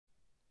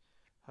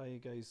Hi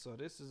guys, so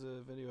this is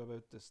a video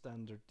about the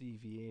standard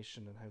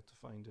deviation and how to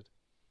find it.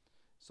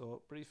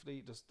 So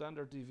briefly, the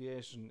standard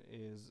deviation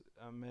is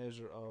a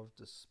measure of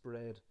the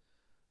spread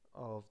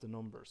of the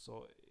numbers.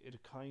 So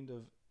it kind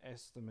of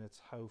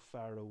estimates how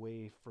far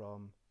away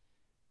from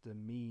the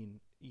mean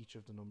each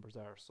of the numbers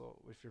are. So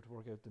if you're to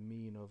work out the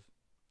mean of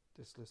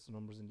this list of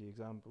numbers in the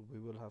example, we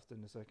will have to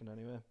in a second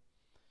anyway,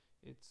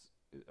 it's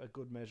a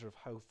good measure of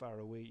how far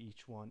away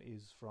each one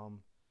is from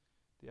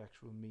the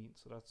actual mean.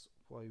 So that's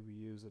why we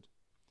use it.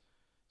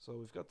 So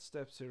we've got the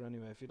steps here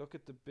anyway. If you look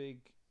at the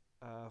big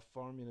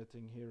formula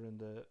thing here in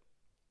the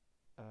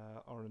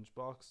orange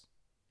box,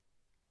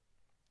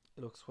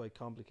 it looks quite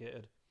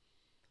complicated.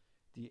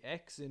 The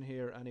X in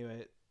here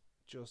anyway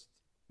just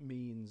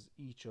means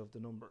each of the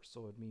numbers.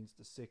 So it means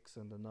the 6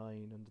 and the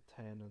 9 and the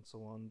 10 and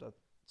so on.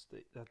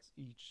 That's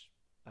each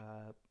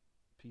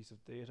piece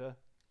of data.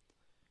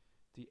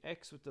 The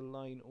X with the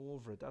line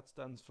over it, that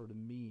stands for the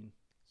mean.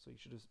 So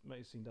you might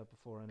have seen that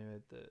before anyway,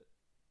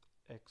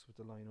 the X with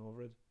the line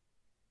over it.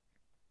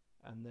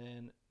 And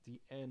then the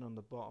N on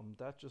the bottom,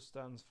 that just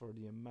stands for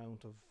the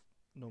amount of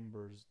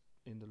numbers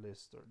in the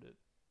list, or the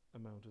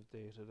amount of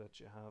data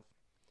that you have.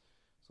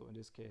 So in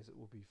this case it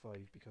will be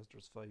 5 because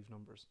there's 5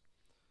 numbers.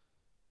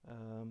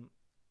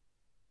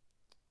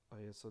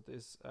 So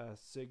this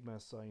sigma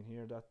sign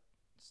here, that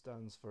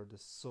stands for the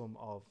sum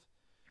of.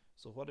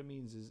 So what it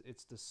means is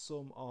it's the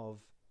sum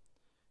of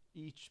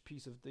each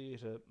piece of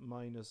data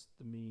minus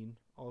the mean,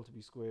 all to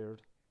be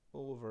squared,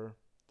 over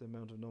the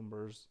amount of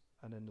numbers,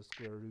 and then the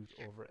square root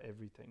over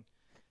everything.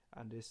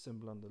 And this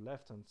symbol on the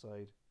left hand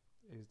side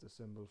is the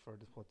symbol for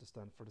the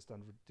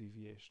standard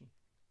deviation.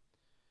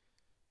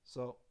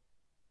 So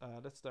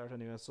let's start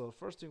anyway. So the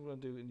first thing we're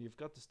going to do, and you've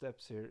got the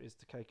steps here, is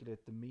to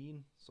calculate the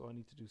mean. So I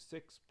need to do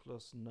 6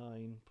 plus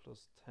 9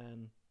 plus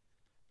 10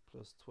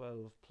 plus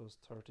 12 plus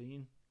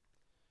 13,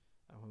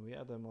 and when we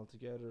add them all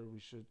together we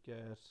should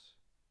get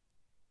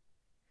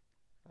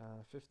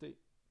 50.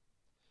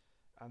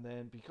 And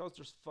then because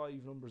there's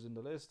 5 numbers in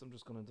the list, I'm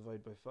just going to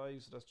divide by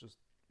 5, so that's just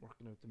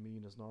working out the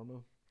mean as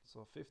normal.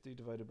 So 50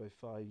 divided by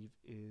 5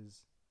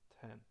 is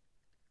 10.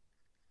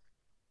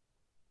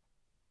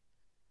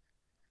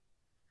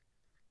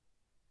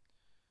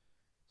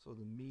 So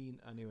the mean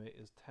anyway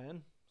is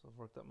 10, so I've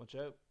worked that much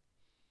out.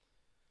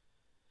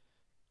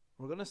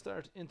 We're going to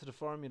start into the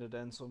formula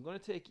then. So I'm going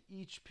to take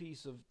each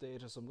piece of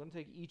data, so I'm going to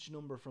take each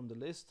number from the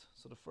list.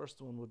 So the first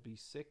one would be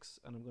 6,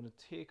 and I'm going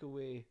to take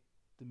away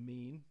the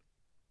mean,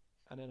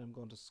 and then I'm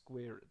going to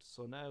square it.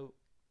 So now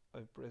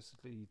I've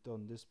basically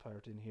done this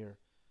part in here,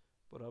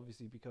 but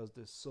obviously because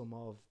the sum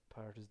of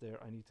part is there,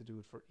 I need to do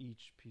it for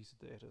each piece of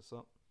data.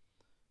 So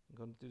I'm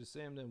going to do the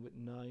same then with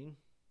 9.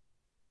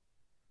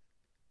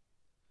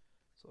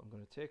 So I'm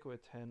going to take away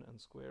 10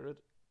 and square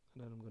it,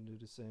 and then I'm going to do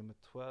the same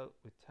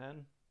with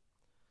 10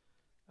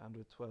 and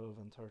with 12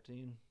 and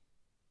 13.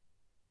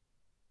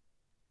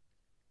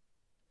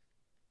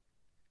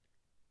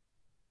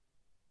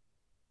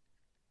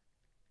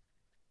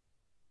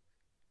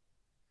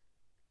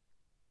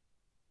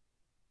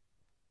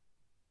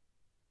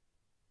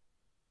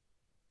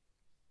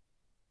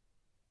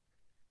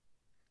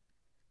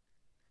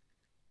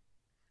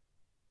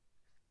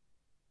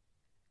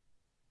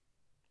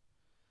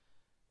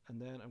 And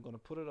then I'm going to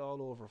put it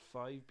all over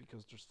 5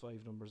 because there's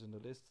 5 numbers in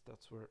the list.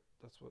 That's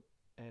what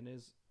n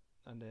is.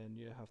 And then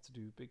you have to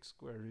do big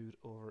square root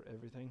over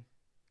everything.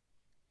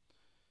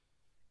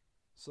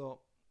 So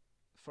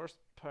first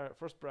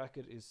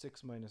bracket is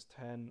 6 minus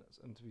 10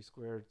 and to be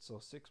squared. So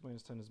 6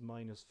 minus 10 is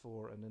minus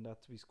 4, and then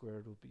that to be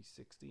squared would be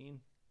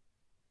 16.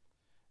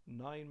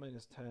 9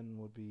 minus 10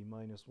 would be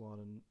minus 1,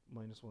 and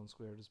minus 1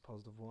 squared is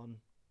positive 1.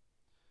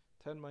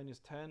 10 minus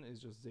 10 is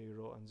just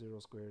 0, and 0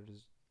 squared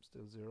is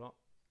still 0.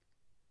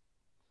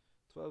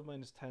 12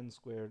 minus 10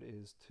 squared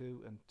is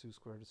 2, and 2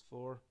 squared is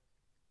 4.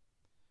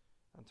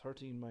 And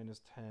 13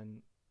 minus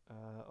 10,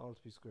 all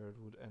to be squared,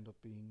 would end up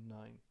being 9.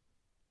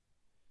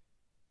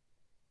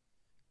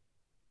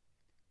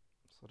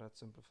 So that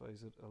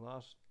simplifies it a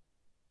lot.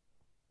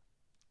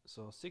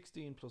 So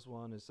 16 plus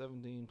 1 is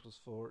 17, plus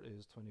 4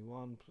 is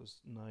 21, plus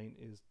 9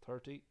 is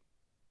 30.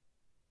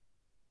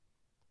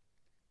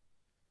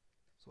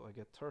 So I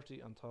get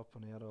 30 on top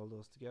when I add all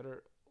those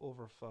together,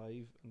 over 5,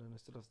 and then I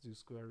still have to do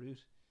square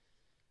root.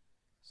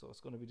 So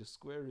it's going to be the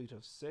square root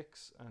of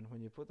 6, and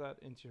when you put that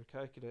into your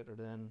calculator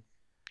then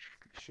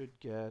you should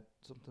get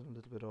something a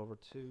little bit over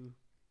 2.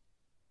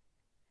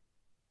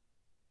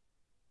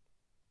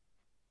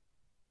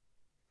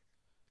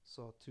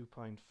 So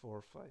 2.45.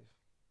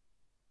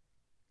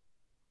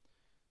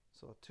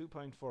 So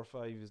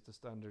 2.45 is the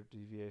standard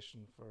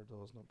deviation for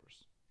those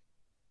numbers.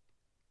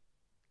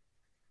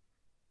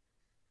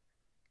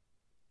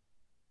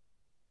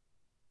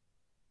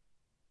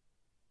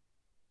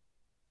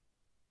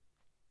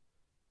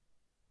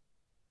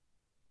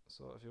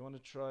 So if you want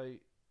to try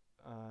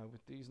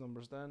with these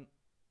numbers then,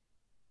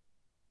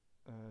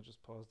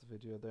 just pause the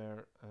video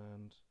there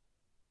and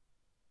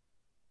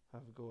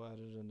have a go at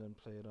it, and then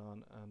play it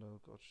on, and I'll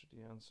go through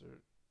the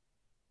answer.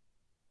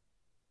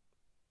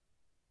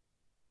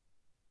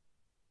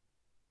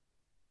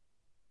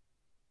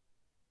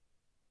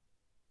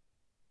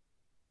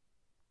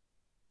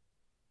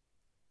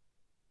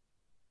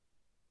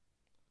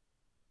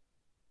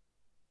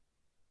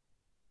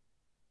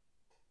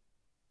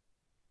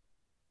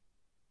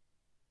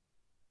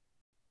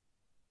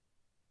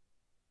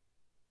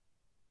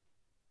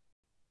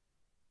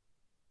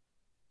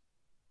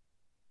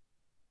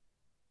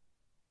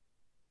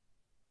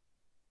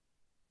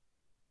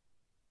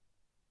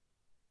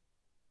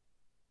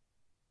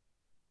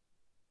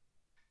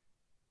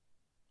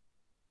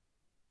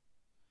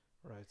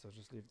 Right, so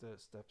just leave the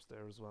steps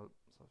there as well.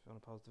 So if you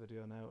want to pause the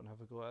video now and have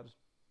a go at it.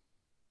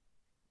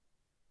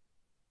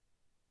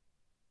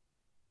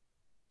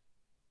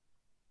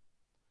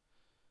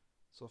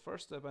 So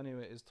first step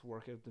anyway is to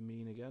work out the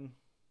mean again.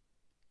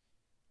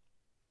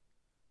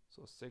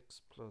 So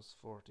 6 plus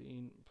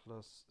 14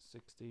 plus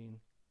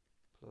 16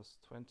 plus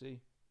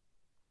 20.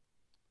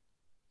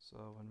 So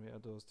when we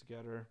add those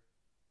together,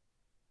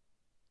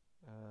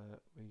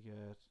 we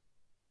get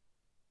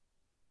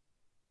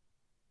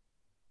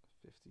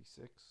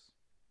 56.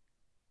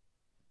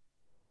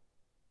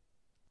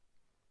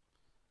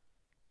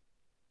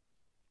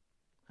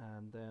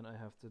 And then I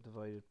have to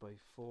divide it by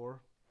 4.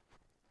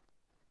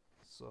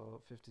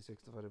 So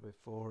 56 divided by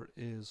 4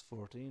 is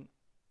 14.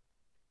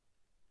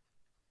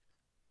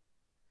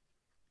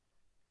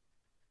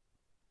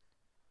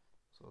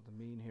 So the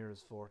mean here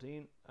is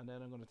 14, and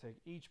then I'm going to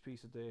take each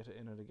piece of data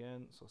in it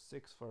again. So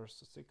 6 first,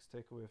 so 6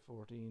 take away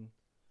 14,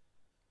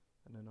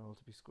 and then all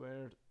to be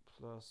squared,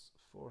 plus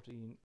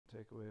 14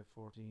 take away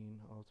 14,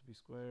 all to be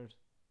squared,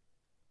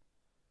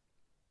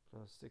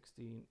 plus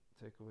 16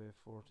 take away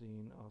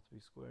 14, all to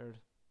be squared,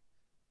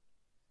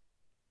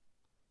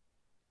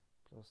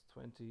 plus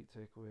 20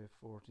 take away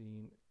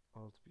 14,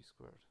 all to be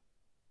squared.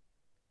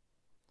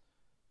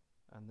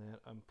 And then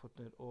I'm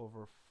putting it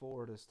over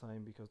 4 this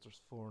time because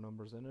there's 4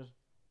 numbers in it.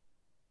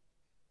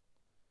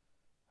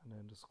 And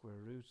then the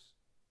square root.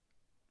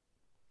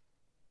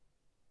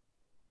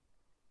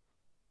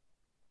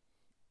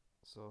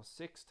 So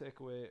 6 take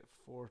away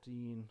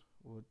 14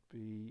 would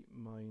be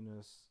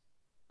minus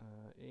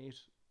 8.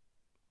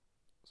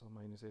 So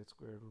minus 8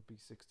 squared would be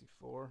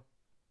 64.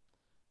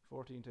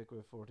 14 take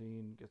away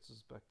 14 gets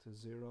us back to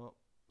 0.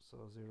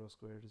 So 0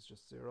 squared is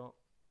just 0.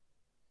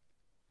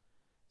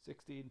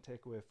 16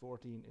 take away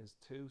 14 is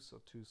 2.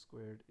 So 2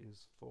 squared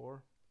is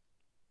 4.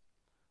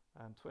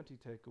 And 20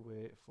 take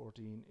away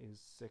 14 is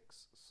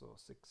 6. So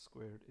 6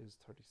 squared is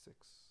 36.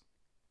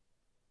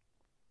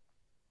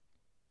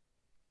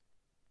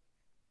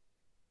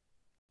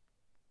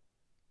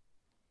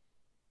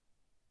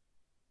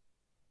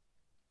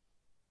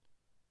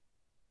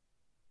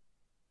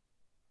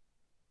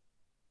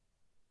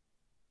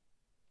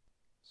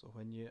 So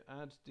when you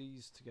add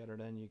these together,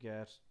 then you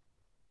get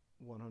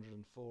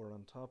 104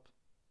 on top.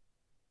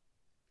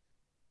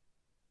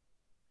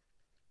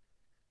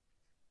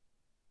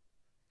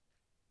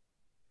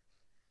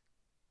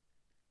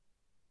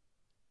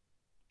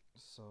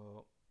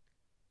 So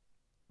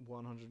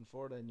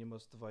 104, then you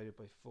must divide it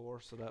by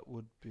 4, so that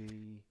would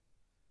be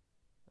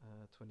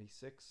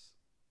 26.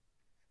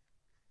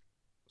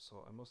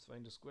 So I must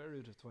find the square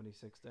root of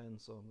 26 then,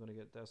 so I'm going to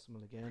get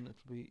decimal again.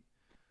 It'll be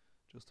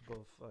just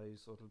above 5,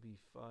 so it'll be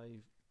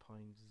 5.099.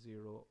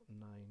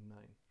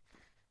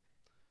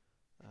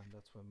 And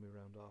that's when we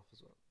round off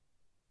as well.